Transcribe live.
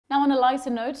Now, on a lighter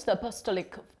note, the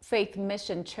Apostolic Faith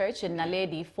Mission Church in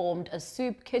Naledi formed a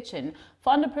soup kitchen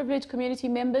for underprivileged community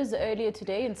members earlier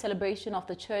today in celebration of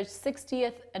the church's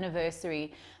 60th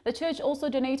anniversary. The church also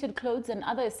donated clothes and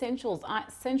other essential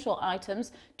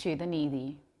items to the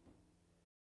needy.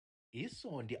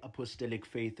 Isonto Apostolic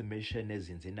Faith Mission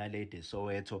ezinze Naledi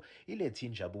Soweto ilethe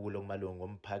injabulo kumalungu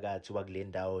omphakathi wakule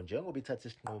ndawo njengoba ithatha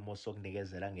isinqumo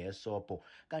sokunikezela ngesobho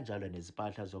kanjalo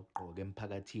nezimpahla zokugqoka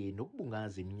emphakathini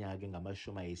ukubungaza iminyaka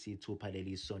engama-60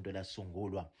 leli sonto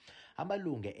lasungulwa.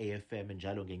 Amalungu e-AFM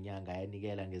njalo ngenyanga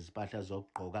ayanikela ngezimpahla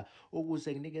zokugqoka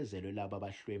ukuze kunikezelwe labo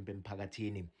abahlwempu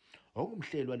emphakathini.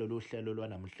 Ongumhleli walolu hlelo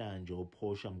lwanamhlanje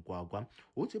uPhosha Mgwagwa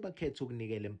uthi bakhetha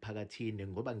ukunikela emphakathini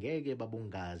ngoba ngeke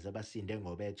babungaza basinde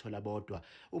ngoba ethola bodwa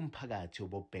umphakathi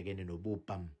obubhekene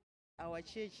nobubha. Our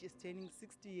church is turning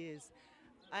 60 years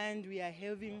and we are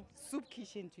having soup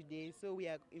kitchen today, so we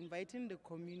are inviting the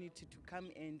community to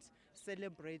come and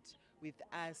celebrate with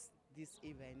us this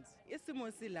event.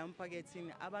 Isimo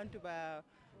silampakethini abantu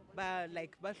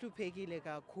bahluphekile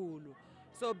kakhulu.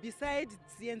 So besides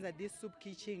siyenza this soup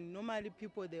kitchen, normally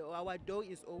people, our door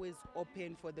is always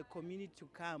open for the community to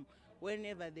come.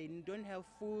 Whenever they don't have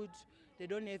food, they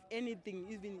don't have anything,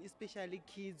 even especially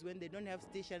kids, when they don't have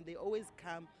station, they always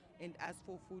come and ask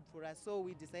for food for us. So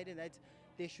we decided that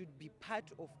they should be part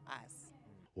of us.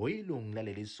 Oyilungu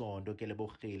laleli sonto ke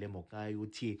lebohile Mokai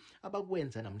uthi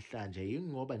abakwenza namhlanje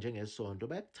ingoba njengesonto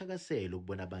bayakuthakasela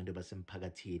ukubona abantu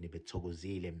basemphakathini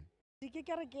bethokozile. Ke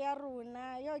kereke ya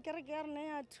rona ya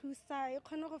thusa e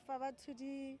khone go fa batho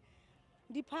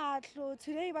diphatlo.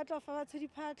 Today ba tlo fa batho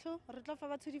diphatlo, re tlo fa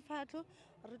batho diphatlo,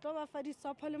 re tlo ba fa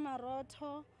disopho le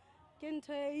marotho. Ke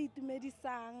ntho e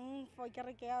itumedisang for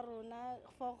kereke ya rona,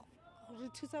 for re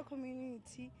thusa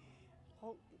community.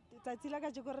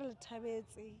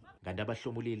 Kanti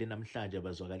abahlomulile namhlanje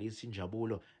bazwakalisa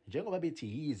injabulo njengoba bethi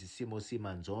yizi isimo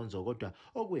simanzonzo kodwa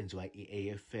okwenziwa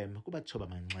i-AFM kubathoba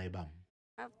manxeba.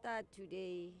 After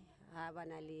today,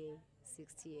 habanale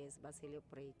 60 years ba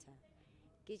celebrate.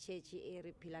 Ke church e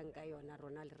re philang ka yona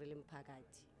rona le re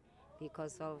mphakathi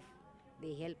because of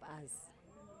they help us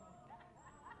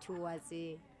towards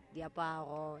the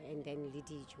diaparo and then le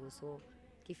dijo, so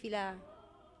ke feel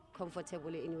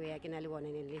comfortable anyway. I can only want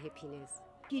and happiness.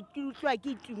 Ki utlwa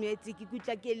ke itumetse ke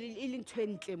kutla ke le ntho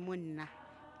entle monna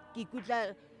ke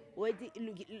kutla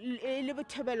le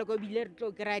bothebelo go bile re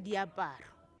tlo kra diaparo.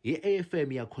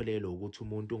 I-AFM yakholelwa ukuthi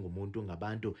umuntu ngumuntu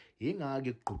ngabantu ingake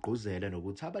igqugquzela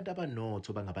nokuthi abantu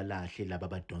abanotho bangabalahle laba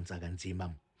abadonsa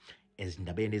kanzima.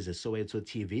 Ezindabeni ze Soweto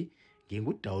TV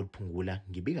nginguDaud Phungula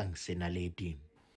ngibika ngiseNaledi.